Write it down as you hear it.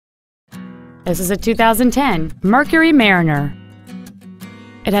This is a 2010 Mercury Mariner.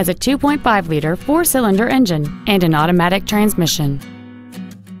 It has a 2.5-liter four-cylinder engine and an automatic transmission.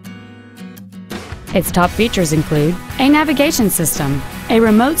 Its top features include a navigation system, a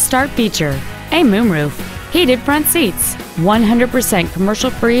remote start feature, a moonroof, heated front seats, 100%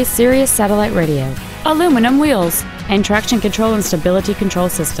 commercial-free Sirius satellite radio, aluminum wheels, and traction control and stability control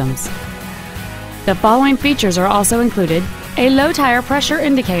systems. The following features are also included: a low tire pressure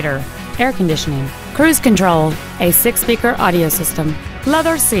indicator, air conditioning, cruise control, a 6-speaker audio system,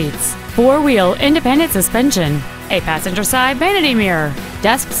 leather seats, 4-wheel independent suspension, a passenger side vanity mirror,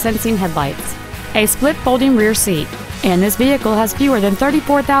 dusk sensing headlights, a split folding rear seat, and this vehicle has fewer than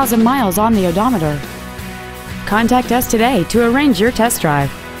 34,000 miles on the odometer. Contact us today to arrange your test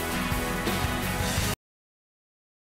drive.